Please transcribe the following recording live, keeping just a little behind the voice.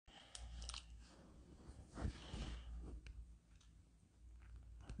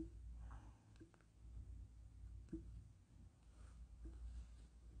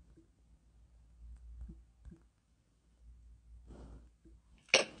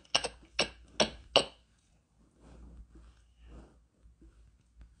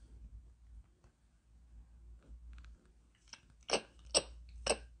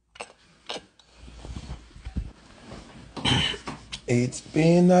It's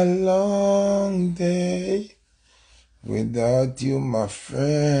been a long day without you, my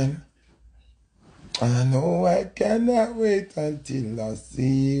friend. I know I cannot wait until I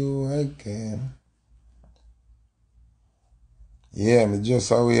see you again. Yeah, me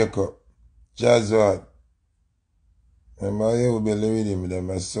just a wake up. Just what? Remember you will be reading me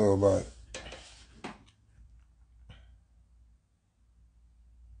them so bad.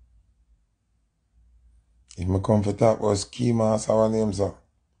 If me come for talk about ski master our names so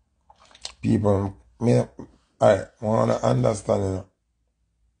people I wanna understand, you know.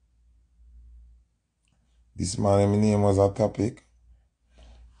 This morning my name was a topic.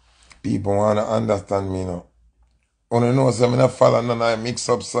 People wanna understand me, you know. Wanna know so I not follow none of mix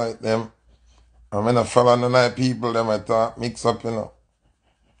up site them. I not follow none of people them I talk mix up, you know.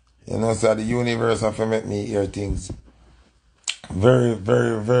 You know, so the universe have to make me hear things. Very,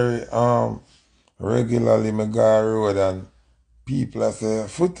 very, very regularly me go road and people I say,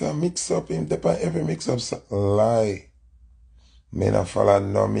 Foota mix up him, depend every mix up lie. Me not follow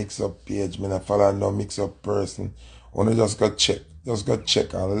no mix up page, me not follow no mix up person. Only just go check. Just go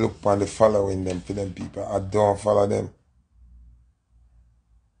check and look on the following them for them people. I don't follow them.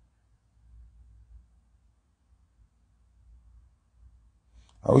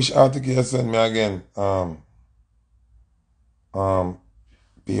 I wish article you send me again.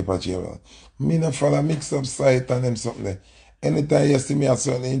 Paper trail. Me not follow mix up site and them something there. Anytime you see me a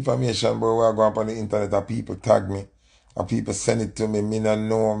certain information about what I go up on the internet and people tag me and people send it to me, me not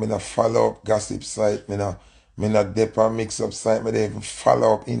know, me not follow up gossip site, me not dip on mix up site, me don't even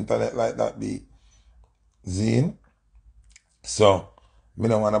follow up internet like that be. Zine. So me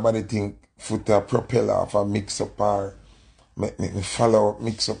don't want nobody think Foota propeller off a mix up or me follow up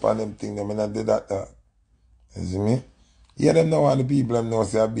mix up on them thing, me not do that. You see me? Yeah, them know all the people them know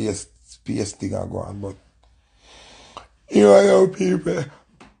say a space thing I go on, but you know people.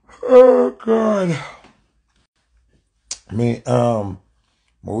 Oh God. Me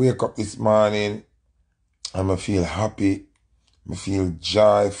wake up this morning and I feel happy, I feel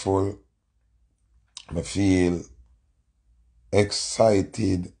joyful, I feel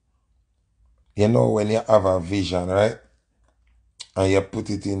excited. You know when you have a vision, right? And you put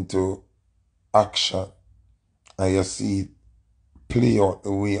it into action and you see it play out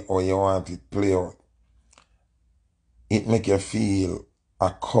the way or you want it play out. It make you feel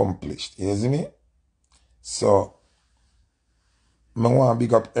accomplished. You see me? So I want to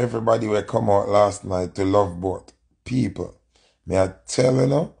big up everybody who come out last night to Love Boat. People, may I tell you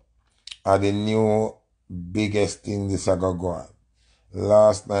now, are the new biggest thing this I got going.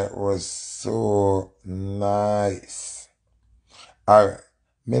 Last night was so nice. Alright,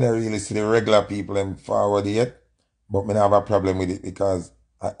 me not really see the regular people them forward yet, but me not have a problem with it because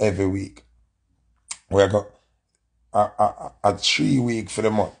every week we got a 3 week for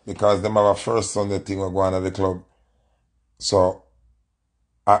the month because them have a first Sunday thing we go on at the club. So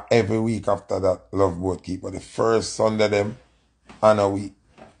every week after that, Love Boat keep. But the first Sunday them and a week.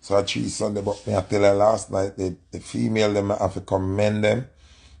 So a 3 Sunday. But me I tell you last night, the female them I have to commend them.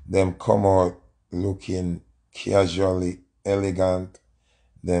 Them come out looking casually elegant.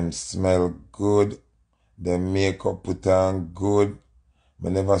 Them smell good. Them makeup put on good. I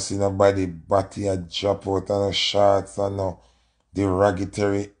never see nobody body a drop out on no shorts and no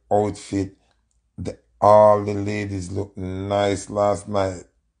derogatory outfit. All the ladies look nice last night.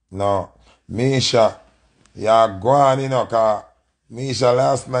 No, Misha, you're gone, you know, cause Misha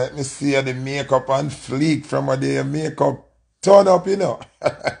last night, me see the makeup and fleek from a day makeup turn up, you know.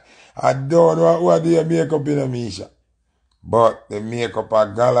 I don't know what day makeup, you know, Misha. But the makeup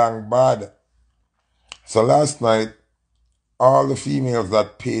are galang bad. So last night, all the females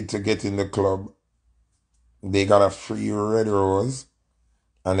that paid to get in the club, they got a free red rose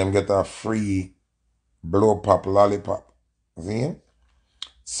and them get a free blow pop lollipop. See?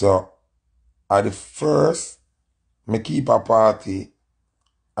 So at the first, me keep a party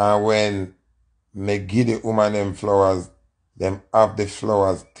and when me give the woman them flowers, them have the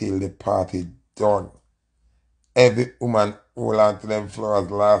flowers till the party done. Every woman hold on to them flowers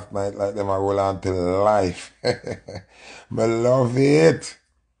last night like them I hold on to life. Me love it.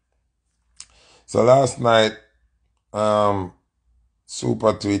 So last night,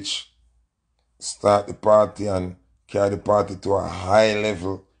 Super Twitch start the party and carry the party to a high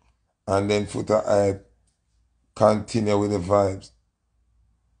level and then Foota Hype continue with the vibes.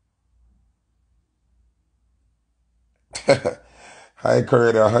 Hi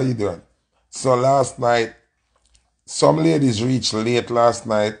Corridor, how you doing? So last night, some ladies reached late last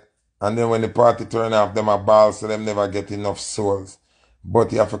night and then when the party turn off, them a ball so them never get enough souls.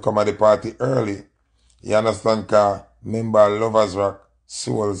 But you have to come at the party early. You understand? Cause member Lovers Rock,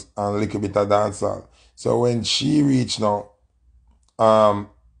 Souls, and little bit of dancehall. So when she reached now,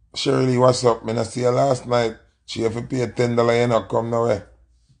 Shirley, what's up? Me not see her last night. She have to pay $10, you know, come now.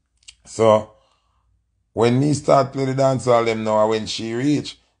 So when me start play the dancehall them now, when she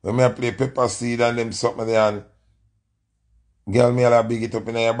reach, when me play Pepper Seed and them something there, and girl me all big it up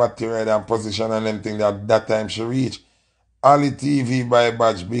in her body right and position and them thing that time she reach. Ali TV by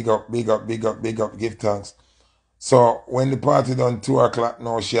badge, big up, big up, big up, big up, give thanks. So when the party done 2 o'clock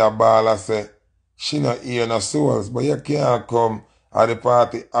now, she a ball and say, she not hear no souls, but you can't come at the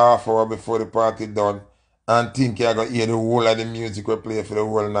party half hour before the party done and think you're going to hear the whole of the music we play for the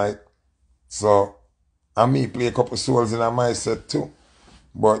whole night. So, and me play a couple souls in my set too,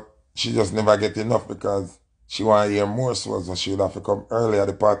 but she just never get enough because she want to hear more souls, so she would have to come earlier.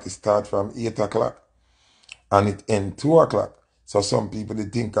 The party start from 8 o'clock and it end 2 o'clock. So some people they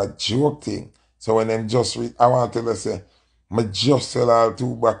think a joke thing. So when them just read, I want to tell her say, me just sell all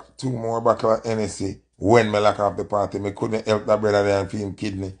two more bottle of NSC when me lock off the party. Me couldn't help that brother there and feed him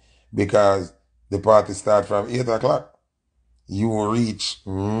kidney because the party start from 8 o'clock. You reach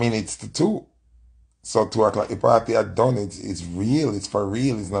minutes to 2. So 2 o'clock the party are done. It's real. It's for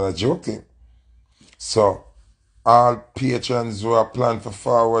real. It's not a joke thing. So all patrons who are planned for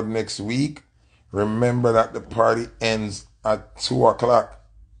forward next week, remember that the party ends at 2 o'clock.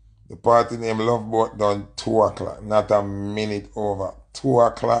 The party name Love Boat done 2 o'clock, not a minute over. 2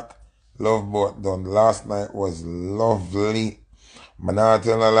 o'clock, Love Boat done. Last night was lovely. I'm not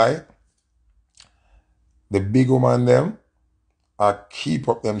telling a lie. The big woman them are keep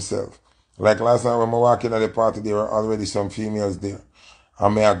up themselves. Like last night when I walk in at the party, there were already some females there.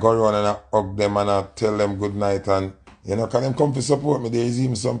 And I go around and I hug them and I tell them good night. And, you know, can them come to support me? There is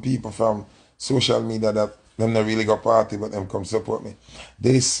even some people from social media that them not really got party, but them come support me.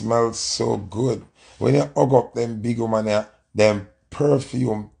 They smell so good. When you hug up them big woman there, them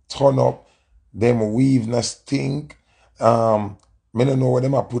perfume turn up, them weave not stink. Me don't know what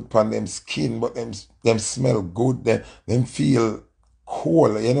them I put on them skin, but them smell good. Them feel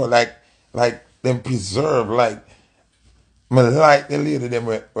cool, you know, like them preserve, like me like the lady them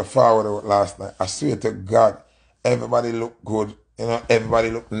were forward out last night. I swear to God, everybody look good, you know,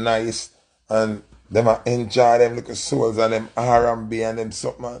 everybody look nice, and them I enjoy them little souls and them R&B and them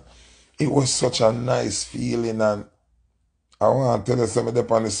something. It was such a nice feeling, and I want to tell you something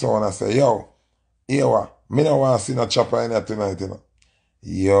up on the sound. I say, yo, here what? Me don't want to see no chopper in here tonight, you know.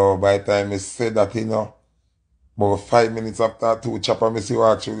 Yo, by the time I said that, you know, about 5 minutes after 2 chopper, I see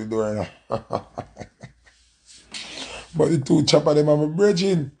walk through the door, you know. But the 2 chopper, them are my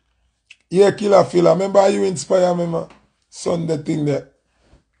bridging. Yeah, Killer Filler, remember you inspire me, man? Sunday thing there.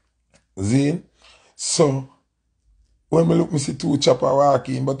 Zine. So, when me look, me see 2 chopper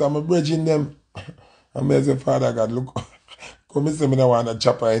walking, but I'm bridging them. And I say, Father God, look, come and say me don't want a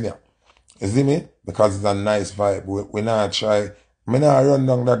chopper in here. You see me? Because it's a nice vibe. We not try, me not run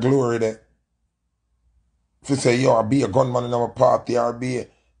down the glory there. If you say, yo, I'll be a gunman in our party, I'll be a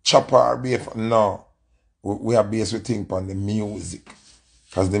chopper, I'll be a... No. We are based with think on the music.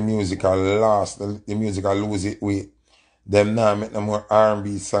 Because the music will last, the music will lose it weight. Them now make no more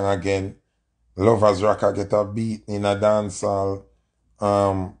R&B song again. Lovers Rock will get a beat in a dancehall.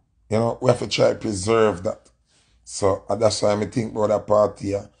 You know, we have to try to preserve that. So that's why I think about that party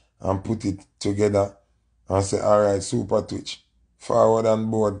here and put it together and say, alright, Super Twitch, forward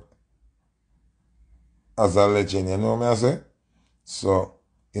and board as a legend, you know what I say? So,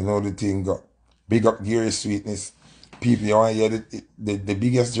 you know the thing go. Big up Geary Sweetness. People, you want to hear the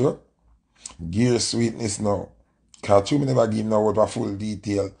biggest joke? Geary Sweetness now. Because you never give no out a full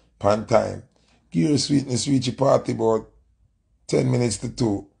detail pan time. Geary Sweetness reach a party about 10 minutes to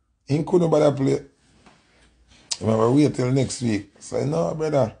 2. He couldn't bother play. Remember, wait till next week. Say, no,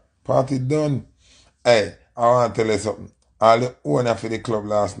 brother, party done. Hey, I want to tell you something. All the owner for the club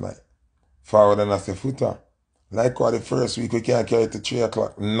last night, forward and I say, Foota, like what the first week we can't carry it to 3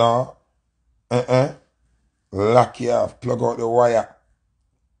 o'clock. No. Lock you off, plug out the wire.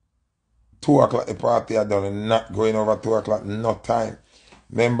 2 o'clock the party are done and not going over 2 o'clock, no time.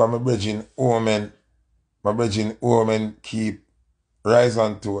 Remember my bridging woman keep rise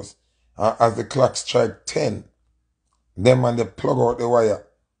on to us. As the clock strike 10, them and they plug out the wire.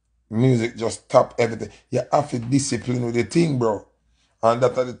 Music just stop everything. You have to discipline with the thing, bro. And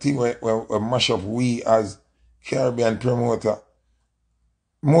that's the thing where mash up we as Caribbean promoter.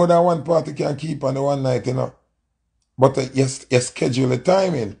 More than one party can keep on the one night, you know. But you schedule the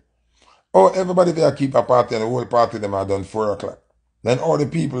timing. Oh, everybody there keep a party and the whole party them are done 4 o'clock. Then all the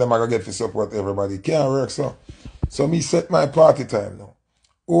people them are going to get to support everybody. Can't work so. So me set my party time now.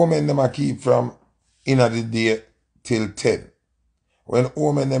 Women them I keep from in the day till 10. When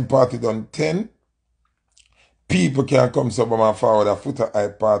women them party done 10, people can come some and forward a Foota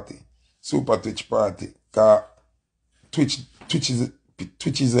Hype party, Super Twitch party. Cause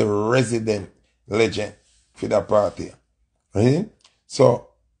Twitch is a resident legend for that party. Right? So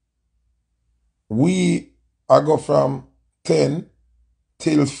we I go from 10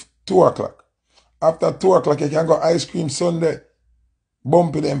 till 2 o'clock. After 2 o'clock, you can go ice cream Sunday,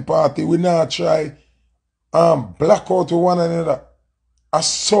 bumpy them party. We now try blackout to one another. I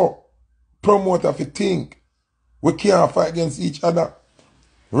saw promoter if you think we can't fight against each other.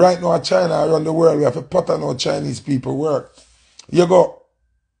 Right now, China around the world, we have a pattern how Chinese people work. You go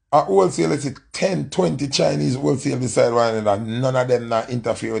a wholesale, let's say 10, 20 Chinese wholesale beside one another. None of them not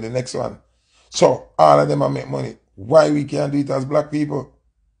interfere with the next one. So all of them are make money. Why we can't do it as black people?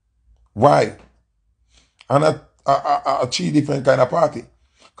 Why? And a 3 different kind of party.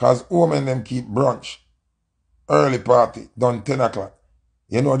 Because women them keep brunch. Early party, done 10 o'clock.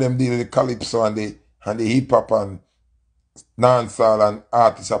 You know them deal with the calypso and the hip hop and dancehall and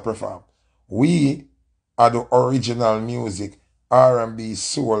artists are perform. We are the original music, R&B,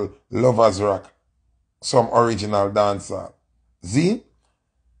 soul, lovers rock, some original dancehall. See?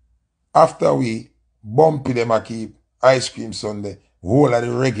 After we bumpy them a keep ice cream Sunday, whole of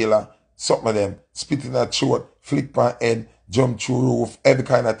the regular, some of them spit in a throat, flick on head, jump through roof, every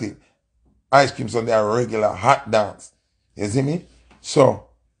kind of thing. Ice cream Sunday a regular hot dance. You see me? So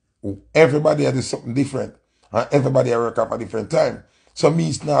everybody do something different. And everybody work up a different time. So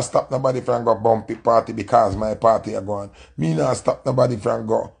me not stop nobody from go bumpy party because my party are going. Me not stop nobody from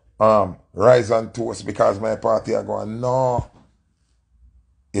go rise and toast because my party are going. No.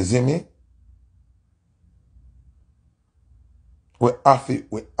 You see me? We have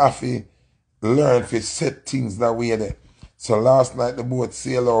to learn to set things that way there. So last night the boat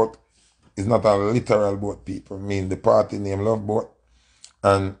sail out. It's not a literal boat, people. I mean the party name Love Boat.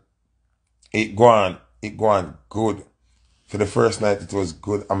 And it go on good. For the first night it was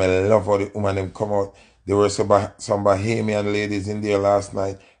good. I love how the woman them come out. There were some Bahamian ladies in there last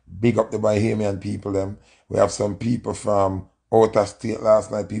night. Big up the Bahamian people them. We have some people from out of state last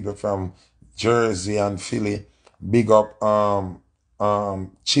night, people from Jersey and Philly. Big up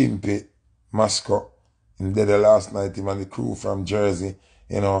Chimpy Mascot. And there the last night him and the crew from Jersey.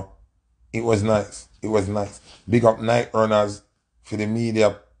 You know, it was nice. It was nice. Big up Night Runners for the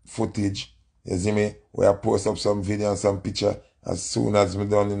media footage. You see me? We have post up some video and some picture as soon as we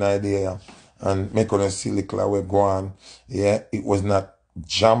done the idea and make on a silly cloud we go on. Yeah, it was not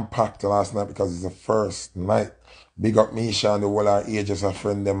jam-packed last night because it's the first night. Big up Misha and the whole our ages a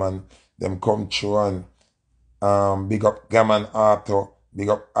friend them and them come through and big up Gammon Arthur, big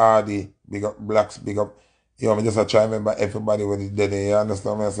up Hardy, big up Blacks, big up, you know, I just try to remember everybody when it's dead. You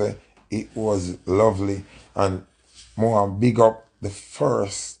understand what I say? It was lovely. And more big up the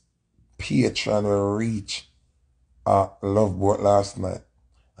first patron will reach a Love Boat last night.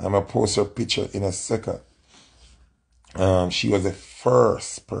 I'm going to post her picture in a second. She was the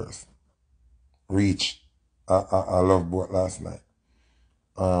first person reach a Love Boat last night.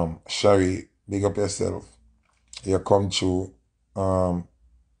 Sherry, big up yourself. You come through.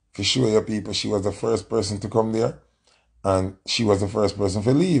 To show your people, she was the first person to come there. And she was the first person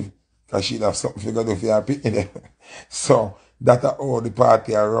to leave. Because she'd have something to do for your picnic. So, that's how the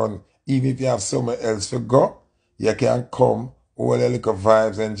party are run. Even if you have somewhere else to go, you can come, all the little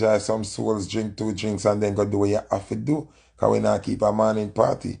vibes, enjoy some souls, drink 2 drinks, and then go do what you have to do. Because we not keep a morning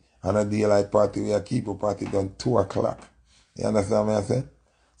party. And a daylight party, we keep a party done 2 o'clock. You understand what I'm saying?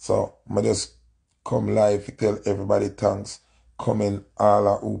 So, I just come live to tell everybody thanks. Come in,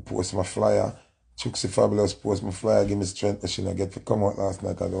 all who post my flyer. Chuxy Fabulous post my flyer, give me strength. She not get to come out last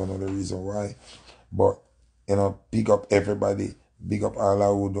night. I don't know the reason why. But, you know, big up everybody. Big up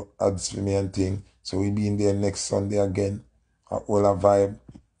all who do ads for me and thing. So we be in there next Sunday again. All a vibe.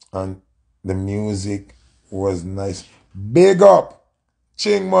 And the music was nice. Big up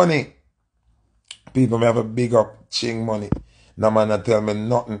Ching Money. People may have a big up Ching Money. No man not tell me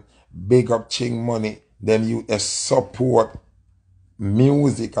nothing. Big up Ching Money. Them you support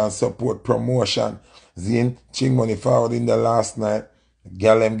music and support promotion. Zin Ching Money forward in the last night.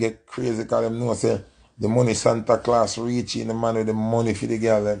 Girl them get crazy because them know say the money Santa Claus reaching the man with the money for the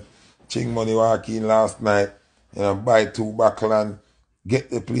girl them. Ching Money walk in last night. You know, buy 2 backland.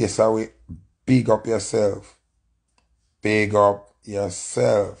 Get the place away. Big up yourself. Big up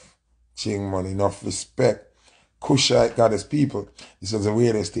yourself. Ching Money. Enough respect. Kushite Goddess people. This was the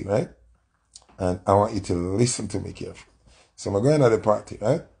weirdest thing, right? And I want you to listen to me carefully. So I'm going to the party,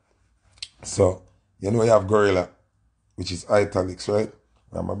 right? So, you know you have Gorilla, which is italics, right?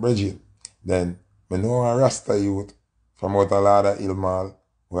 I'm a Bridget. Then I know a Rasta youth from out of Lauder Hill Mall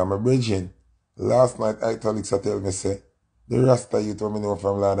where I'm a bridging. Last night, Italics tell me, say, the Rasta youth who I know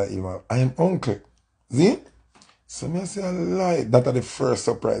from Lauder Hill Mall, I am uncle. See? So me say a lie. That are the first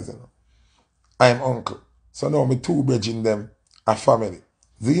surprise, you know. I am uncle. So now me two bridging them a family.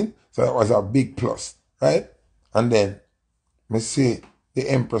 See? So that was a big plus. Right? And then me see the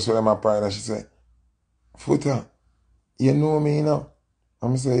Empress with my pride and she say, Foota, you know me, you know?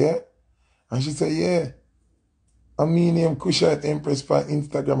 And I say, yeah. And she say, yeah. I mean him Kushite Empress on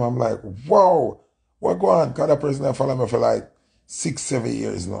Instagram. I'm like, wow, what go on? Because that person I follow me for like 6-7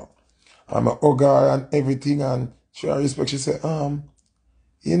 years now. I'm a hug her and everything and show her respect. She say,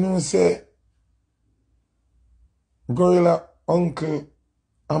 you know, say, Gorilla uncle,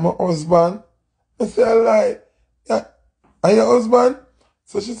 I'm a husband. I say, I lie. Yeah. Are you husband?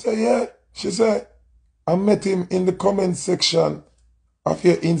 So she say, yeah. She say, I met him in the comment section of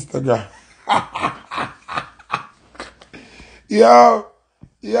your Instagram. Yo,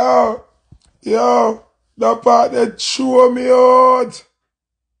 that part that chew me out.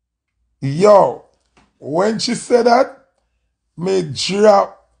 Yo, when she said that, me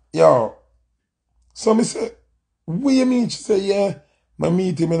drop. Yo, so me say, what you mean? She say, yeah, I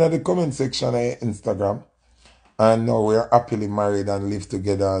meet him in the comment section of Instagram. And now we're happily married and live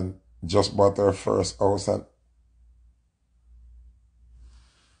together and just bought our first house. And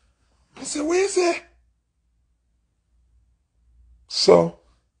I say, what you say? So,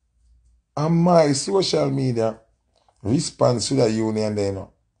 on my social media response to the union there, you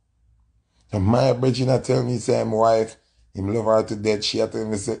know. And my Virginia tell me, say, my wife, him love her to death. She tell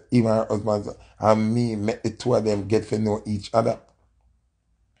me, say, him and her husband, and me, make the two of them get to know each other.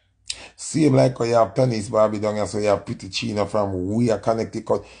 Same like how you have Tanis Barbie down here, so you have Pretty Chino from We Are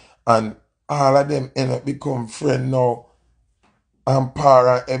Connecticut. And all of them end up become friends now. And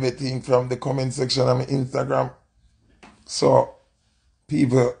para everything from the comment section of my Instagram. So,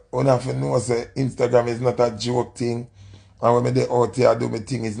 people don't have to know, say, Instagram is not a joke thing. And when I dey out here do my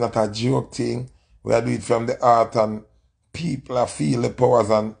thing, it's not a joke thing. We are do it from the heart and people are feel the powers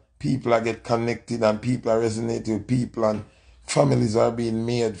and people are get connected and people are resonating with people and families are being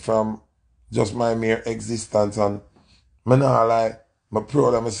made from just my mere existence. And I not lie, I'm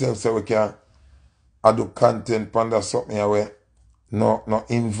proud of myself so we can I do content under something where no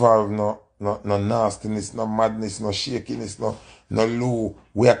involve no nastiness, no madness, no shakiness, no low.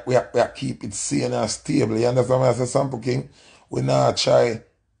 We are keep it sane and stable. You understand what I say, Sample King? We not try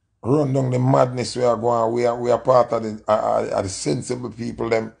run down the madness we are going. We are part of the sensible people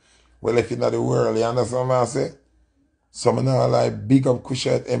them we left in the world. You understand what I say? So I now like big up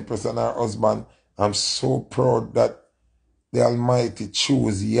Kushite Empress and her husband. I'm so proud that the Almighty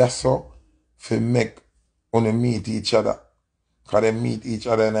choose Yasso to make on meet each other. Because they meet each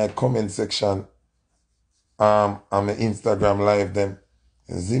other in a comment section on my Instagram live them.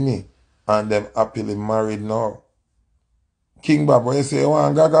 You see me? And them happily married now. King Bob, when you say you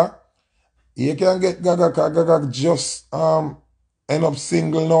want Gaga, you can get Gaga because Gaga just end up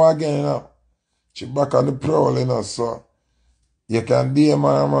single now again, you know. She back on the prowl, you know, so you can DM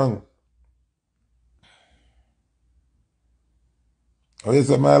her, man. Oh, you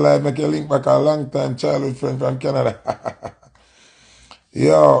say my life make you link back a long time childhood friend from Canada.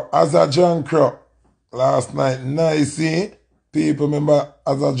 Yo, as a junker, last night, nice, see? People remember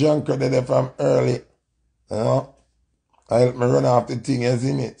as a junker, they there from early. You know? I help me run off the thing, you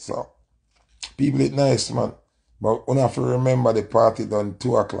see me? So, people, it nice, man. But you have to remember the party done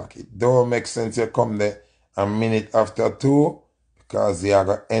 2 o'clock. It don't make sense you come there a minute after 2 because you are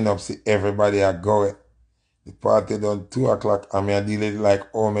going to end up see everybody are going. The party done 2 o'clock and me I deal it like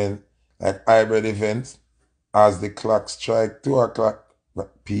omen, like hybrid events. As the clock strike 2 o'clock,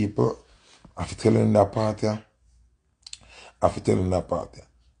 but people, I have to tell them that party. I have to tell them that party.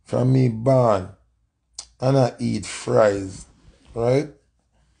 From me born, and I eat fries, right?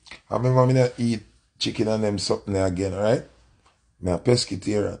 I remember me not eat chicken and them something again, right? Me a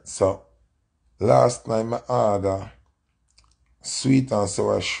pescatarian. So, last night I ordered sweet and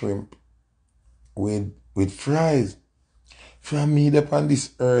sour shrimp with fries. From me up on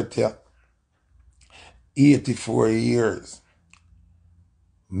this earth here, 84 years.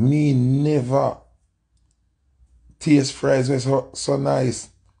 Me never taste fries was so nice.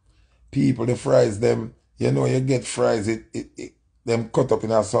 People, the fries, them, you know, you get fries, them cut up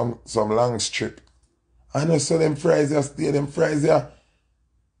in a some long strip. I know so them fries just stay, them fries here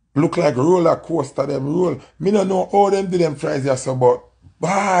look like roller coaster, them roll. Me don't know how them do them fries here so but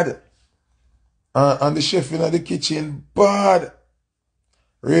bad. And the chef in the kitchen, bad.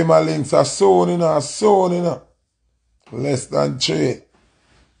 Rayma links are sewn, you know, Less than 3.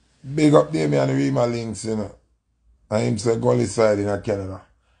 Big up Damien Rima Links, you know. And him say Gully side in Canada.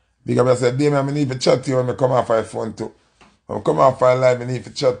 Big up, I said, Damien, I need to chat to you when I come off my phone too. When I come off my live, I need to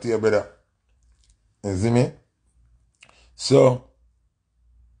chat to you, brother. You see me? So,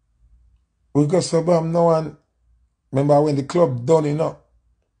 we got Sabam now and remember when the club done, you know?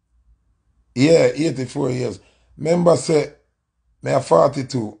 Yeah, 84 years. Remember say, me are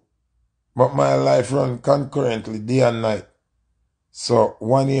 42, but my life run concurrently day and night. So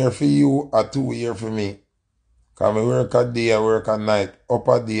 1 year for you or 2 years for me. Cause me work a day, I work a night. Up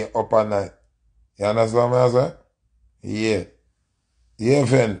a day, up a night. You understand what I say? Yeah. Yeah,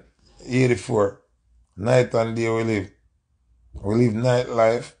 friend. 84. Night and day we live. We live night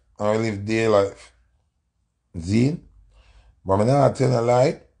life and we live day life. See? But me not tell a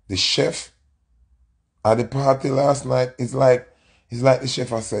lie. The chef at the party last night, it's like the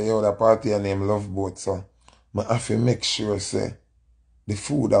chef I say, yo, the party I name Love Boat, so I have to make sure say the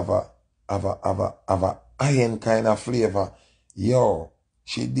food have a iron kind of flavor. Yo,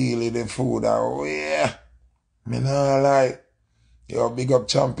 she deal with the food, oh yeah. Me not like, yo, big up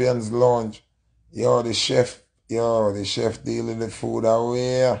Champions Lounge. Yo, the chef deal with the food, oh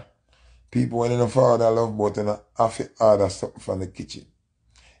yeah. People when in the father Love Boat and I have to order something from the kitchen.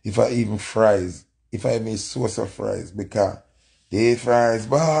 If I even fries, if I even sauce of fries, because the fries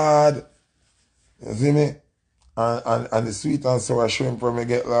bad. You see me? And the sweet and sour shrimp from me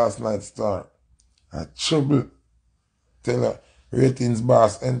get last night star. I trouble. Tell her, ratings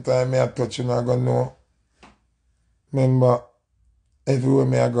boss, anytime me I touch you not gonna know. Remember, everywhere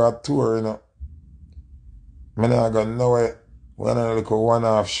me I go a tour, you know. Me not gonna know it. We're not like a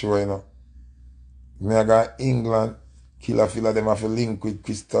one-off show, you know. Me I go England, Killer Filler, them have to link with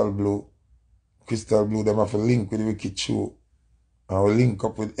Crystal Blue. Crystal Blue, them have to link with Wicked Show. And we link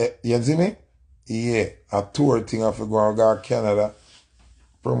up with, you see me? Yeah, a tour thing I have to go and go to Canada.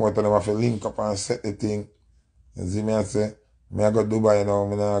 Promoter them have to link up and set the thing. You see me? I say, me I go Dubai now,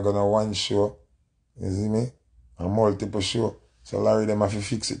 me not go to one show. You see me? A multiple show. So Larry them have to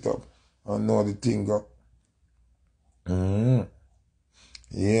fix it up and know the thing go.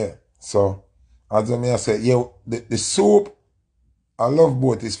 Yeah. So, as I say, yeah, the soup, I Love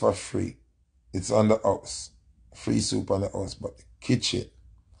Boat is for free. It's on the house. Free soup on the house, but the kitchen,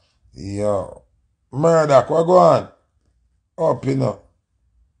 yo. Murdoch, what go on? Up, you know.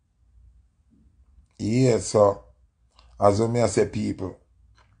 Yeah, so, as I say, people,